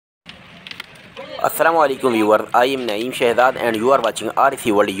Alaikum viewers, I am Naeem Shehzad and you are watching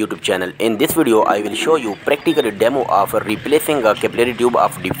RC World YouTube channel. In this video, I will show you practical demo of replacing a capillary tube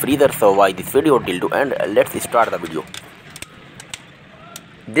of deep freezer. So watch this video till to end. Let's start the video.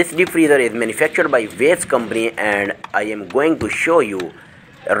 This deep freezer is manufactured by Waves company and I am going to show you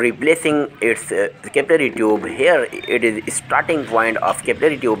replacing its capillary tube. Here it is starting point of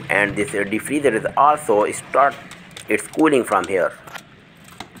capillary tube and this deep freezer is also start its cooling from here.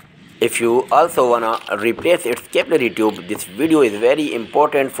 If you also wanna replace its capillary tube, this video is very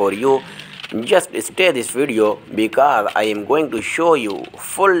important for you. Just stay this video because I am going to show you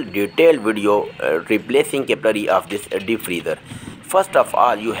full detailed video replacing capillary of this deep freezer. First of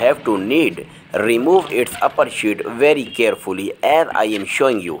all, you have to remove its upper sheet very carefully as I am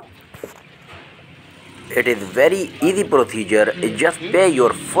showing you. It is very easy procedure. Just pay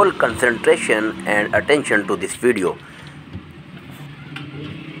your full concentration and attention to this video.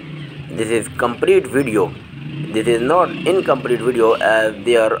 This is complete video. This is not incomplete video as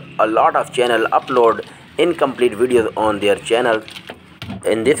there are a lot of channel upload incomplete videos on their channel.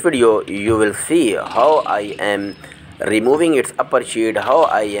 In this video you will see how I am removing its upper sheet, how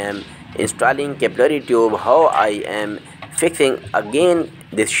I am installing capillary tube, how I am fixing again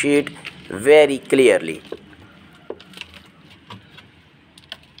this sheet very clearly.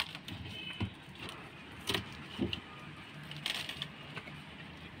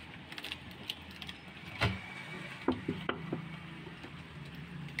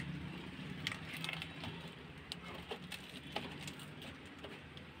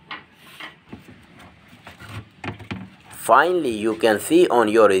 Finally, you can see on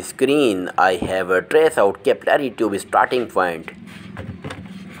your screen I have traced out capillary tube starting point.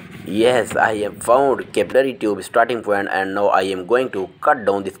 Yes, I have found capillary tube starting point and now I am going to cut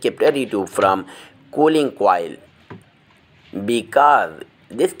down this capillary tube from cooling coil because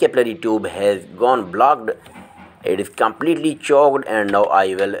this capillary tube has gone blocked. It is completely choked and now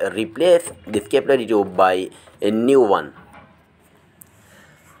I will replace this capillary tube by a new one.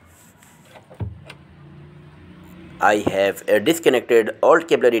 I have disconnected old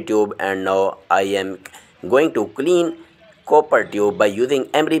capillary tube and now I am going to clean copper tube by using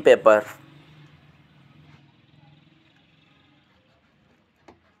emery paper.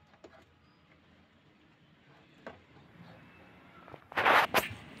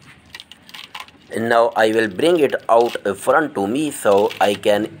 And now I will bring it out front to me so I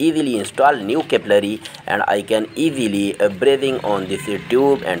can easily install new capillary and I can easily breathing on this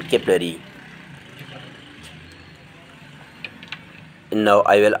tube and capillary. Now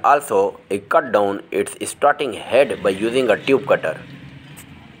I will also cut down its starting head by using a tube cutter.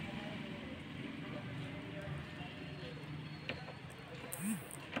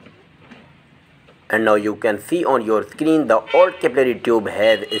 And now you can see on your screen the old capillary tube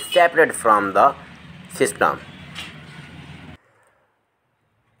has separated from the system.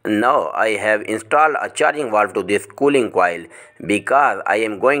 Now I have installed a charging valve to this cooling coil because I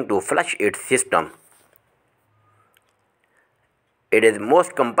am going to flush its system. It is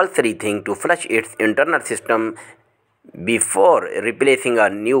most compulsory thing to flush its internal system before replacing a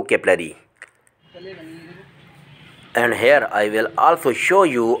new capillary. And here I will also show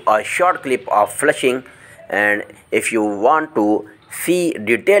you a short clip of flushing, and if you want to see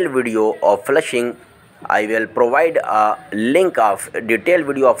detailed video of flushing, I will provide a link of detailed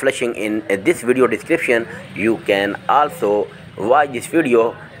video of flushing in this video description. You can also watch this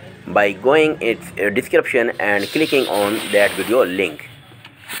video by going its description and clicking on that video link.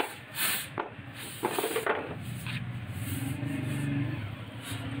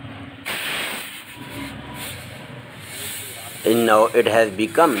 And now it has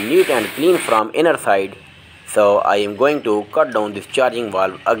become neat and clean from inner side, so I am going to cut down this charging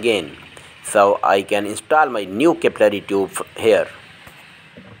valve again so I can install my new capillary tube here.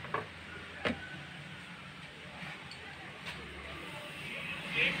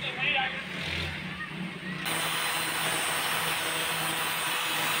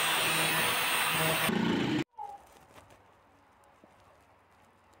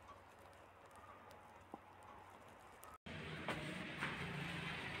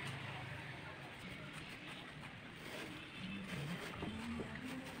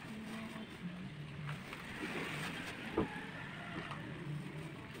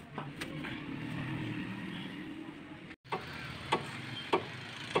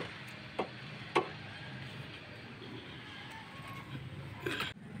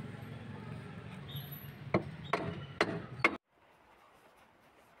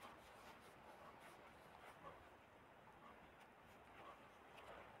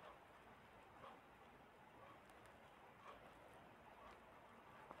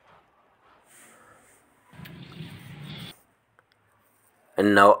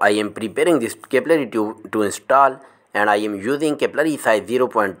 And now I am preparing this capillary tube to install, and I am using capillary size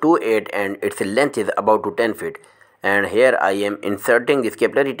 0.28 and its length is about to 10 feet. And here I am inserting this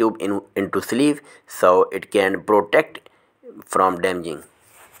capillary tube into sleeve so it can protect from damaging.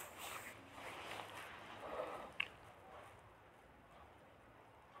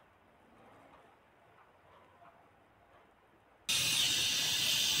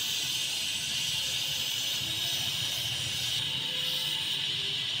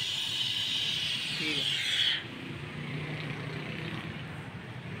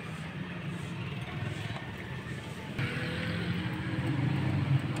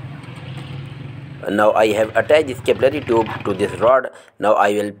 Now I have attached this capillary tube to this rod. Now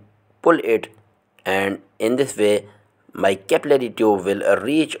I will pull it, and in this way my capillary tube will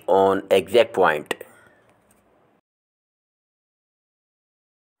reach on exact point.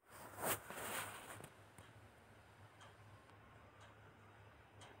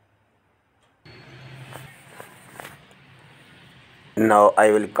 Now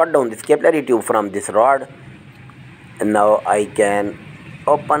I will cut down this capillary tube from this rod. Now I can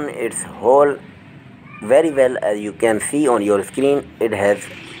open its hole very well. As you can see on your screen, it has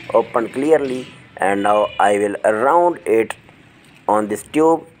opened clearly. And now I will round it on this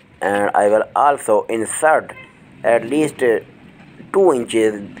tube, and I will also insert at least 2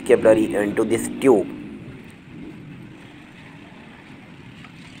 inches capillary into this tube.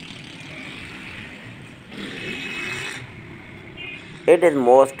 It is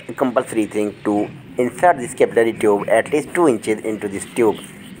most compulsory thing to insert this capillary tube at least 2 inches into this tube,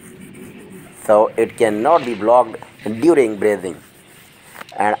 so it cannot be blocked during brazing.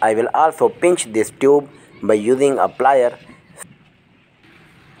 And I will also pinch this tube by using a plier.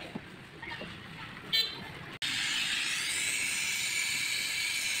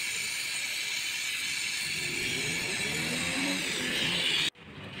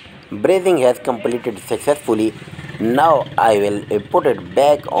 Brazing has completed successfully. Now I will put it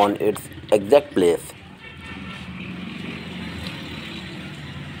back on its exact place.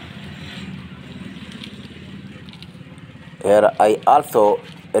 Here I also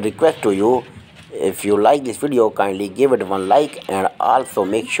request to you, if you like this video, kindly give it one like, and also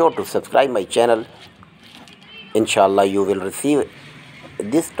make sure to subscribe my channel. Inshallah you will receive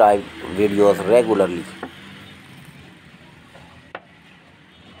this type videos regularly.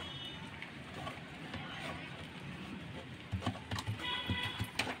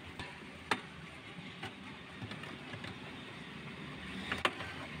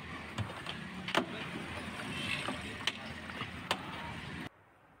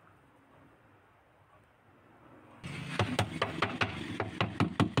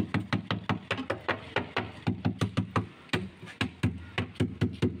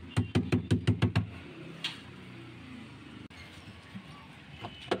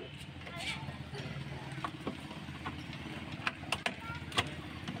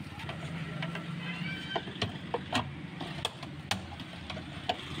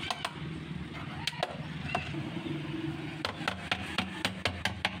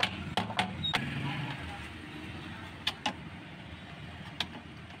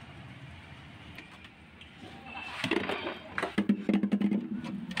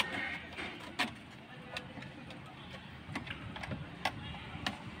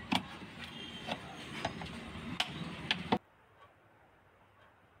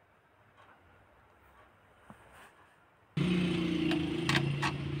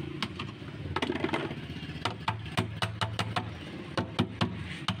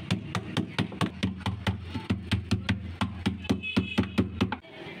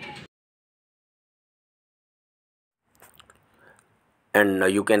 And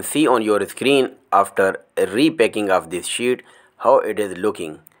you can see on your screen after repacking of this sheet how it is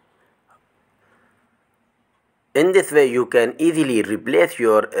looking. In this way you can easily replace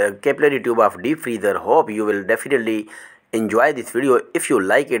your capillary tube of deep freezer. Hope you will definitely enjoy this video. If you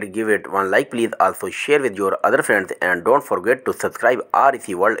like it, give it one like please. Also share with your other friends, and don't forget to subscribe REC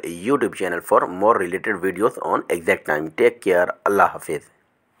World YouTube channel for more related videos on exact time. Take care. Allah Hafiz.